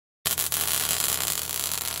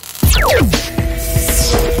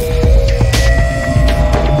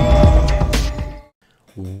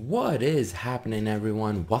What is happening,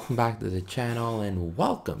 everyone? Welcome back to the channel and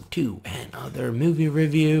welcome to another movie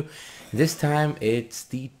review. This time it's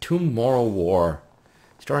the Tomorrow War,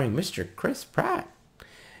 starring Mr. Chris Pratt.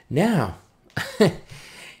 Now,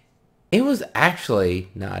 it was actually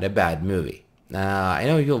not a bad movie. I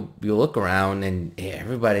know you'll look around and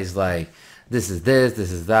everybody's like, this is this,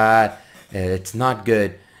 this is that, it's not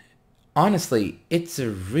good. Honestly, it's a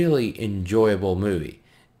really enjoyable movie.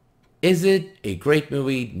 Is it a great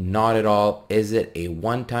movie? Not at all. Is it a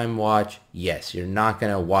one-time watch? Yes, you're not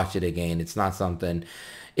going to watch it again. It's not something,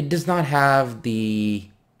 it does not have the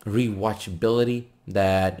rewatchability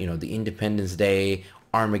that, the Independence Day,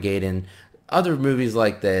 Armageddon, other movies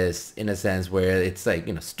like this, in a sense where it's like,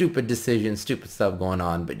 stupid decisions, stupid stuff going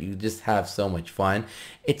on, but you just have so much fun.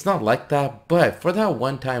 It's not like that, but for that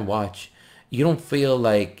one-time watch, you don't feel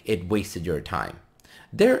like it wasted your time.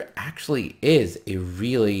 There actually is a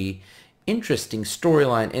really interesting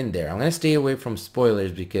storyline in there. I'm going to stay away from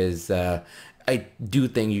spoilers because I do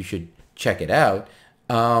think you should check it out.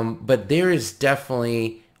 But there is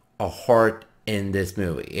definitely a heart in this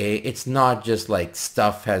movie. It's not just like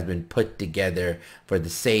stuff has been put together for the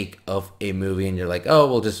sake of a movie and you're like, oh,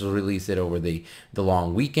 we'll just release it over the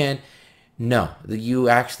long weekend. No, you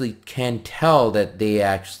actually can tell that they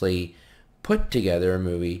actually put together a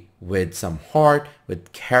movie with some heart,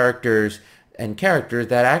 with characters, and characters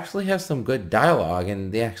that actually have some good dialogue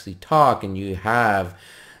and they actually talk, and you have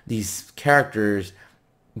these characters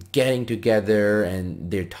getting together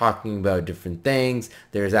and they're talking about different things.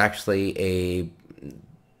 There's actually a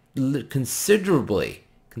considerably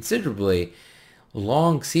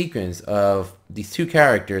long sequence of these two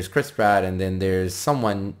characters, Chris Pratt, and then there's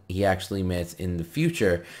someone he actually meets in the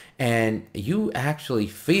future, and you actually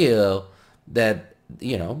feel that,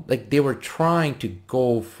 like they were trying to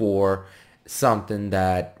go for something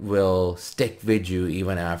that will stick with you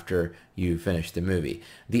even after you finish the movie.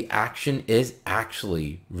 The action is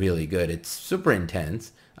actually really good. It's super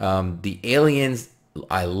intense. The aliens,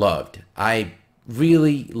 I loved. I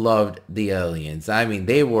really loved the aliens. I mean,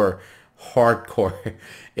 they were hardcore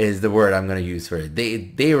is the word I'm going to use for it.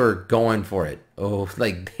 They were going for it. Oh,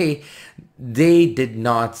 like they did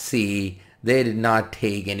not see, they did not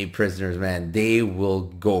take any prisoners, man. They will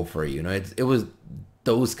go for you. It was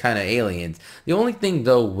those kind of aliens. The only thing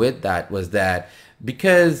though with that was that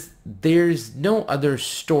because there's no other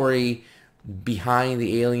story behind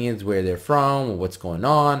the aliens, where they're from or what's going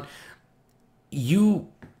on, you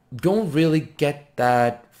don't really get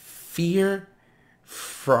that fear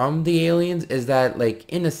from the aliens. Is that,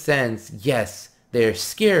 like, in a sense, yes, they're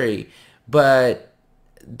scary, but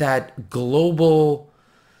that global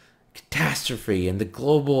catastrophe and the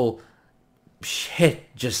global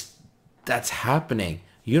shit just that's happening,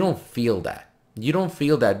 you don't feel that. You don't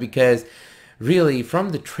feel that because really from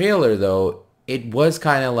the trailer though, it was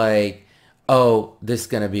kind of like, oh, this is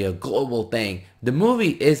gonna be a global thing. The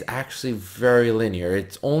movie is actually very linear.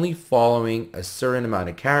 It's only following a certain amount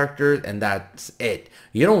of characters and that's it.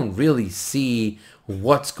 You don't really see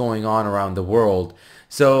what's going on around the world.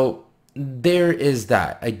 So there is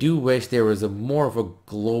that. I do wish there was a more of a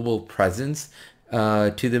global presence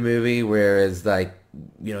to the movie, whereas, like,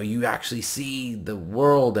 you actually see the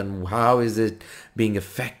world and how is it being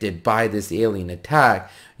affected by this alien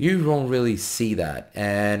attack. You don't really see that.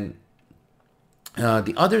 And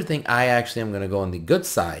the other thing, I actually am going to go on the good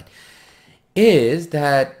side, is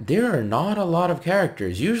that there are not a lot of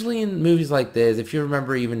characters. Usually in movies like this, if you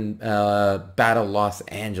remember even Battle Los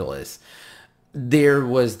Angeles, there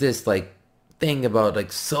was this like thing about like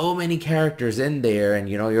so many characters in there, and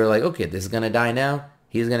you're like, okay, this is gonna die now,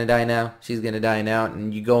 he's gonna die now, she's gonna die now,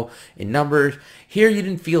 and you go in numbers. Here you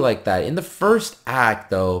didn't feel like that. In the first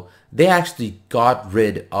act though, they actually got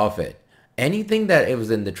rid of it. Anything that it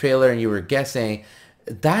was in the trailer and you were guessing,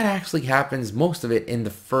 that actually happens, most of it, in the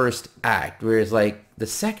first act, whereas like the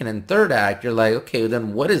second and third act, you're like, okay,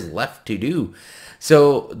 then what is left to do?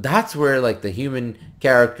 So that's where like the human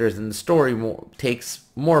characters and the story takes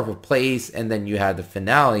more of a place, and then you have the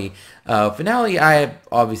finale.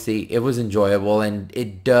 Obviously it was enjoyable, and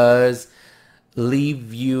it does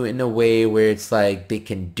leave you in a way where it's like they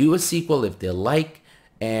can do a sequel if they like,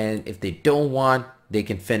 and if they don't want, they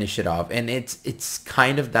can finish it off, and it's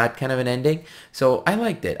kind of that kind of an ending. So I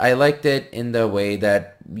liked it. I liked it in the way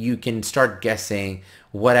that you can start guessing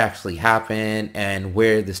what actually happened and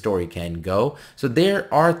where the story can go. So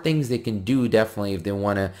there are things they can do, definitely, if they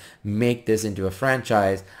want to make this into a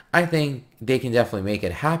franchise. I think they can definitely make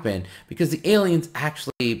it happen, because the aliens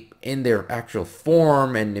actually, in their actual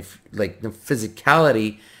form and if like the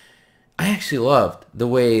physicality, I actually loved the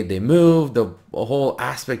way they moved, the whole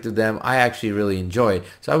aspect of them. I actually really enjoyed.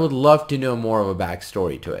 So I would love to know more of a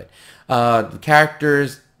backstory to it. The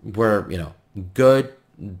characters were, good.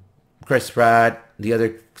 Chris Pratt, the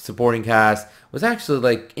other supporting cast was actually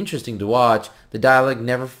like interesting to watch. The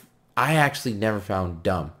dialogue I actually never found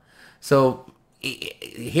dumb. So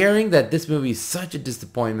hearing that this movie is such a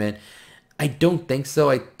disappointment, I don't think so.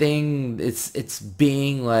 I think it's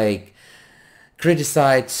being like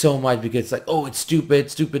criticized so much because it's like, oh, it's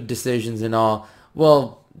stupid decisions and all.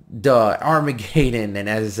 Well, duh, Armageddon and,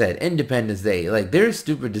 as I said, Independence Day, like there's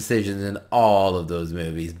stupid decisions in all of those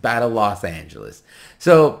movies. Battle Los Angeles.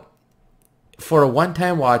 So for a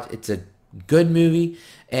one-time watch, it's a good movie,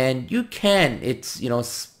 and you can,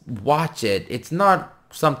 watch it. It's not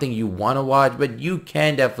something you want to watch, but you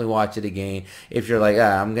can definitely watch it again if you're like,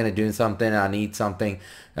 I'm gonna do something, I need something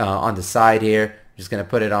on the side here. I'm just gonna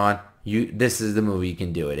put it on. This is the movie you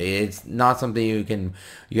can do it. It's not something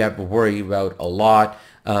you have to worry about a lot.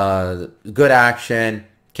 Good action,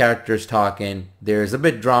 characters talking. There's a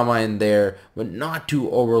bit drama in there, but not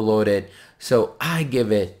too overloaded. So I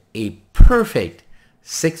give it a perfect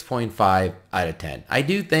 6.5 out of 10. I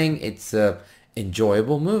do think it's a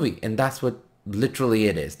enjoyable movie, and that's what literally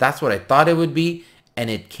it is. That's what I thought it would be, and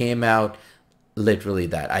it came out literally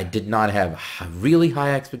that. I did not have really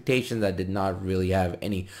high expectations. I did not really have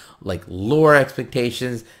any like lower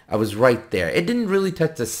expectations. I was right there. It didn't really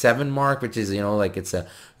touch the 7 mark, which is, like it's a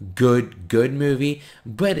good movie,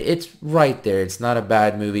 but it's right there. It's not a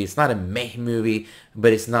bad movie. It's not a meh movie,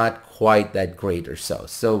 but it's not quite that great or so.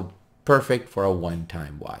 So perfect for a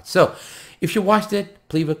one-time watch. So if you watched it,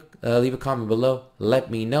 please leave a comment below. Let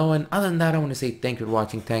me know. And other than that, I want to say thank you for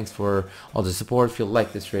watching. Thanks for all the support. If you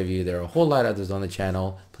like this review, there are a whole lot of others on the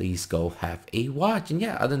channel. Please go have a watch. And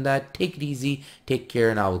yeah, other than that, take it easy, take care,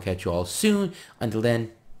 and I will catch you all soon. Until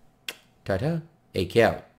then, ta-ta, AK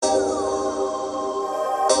out.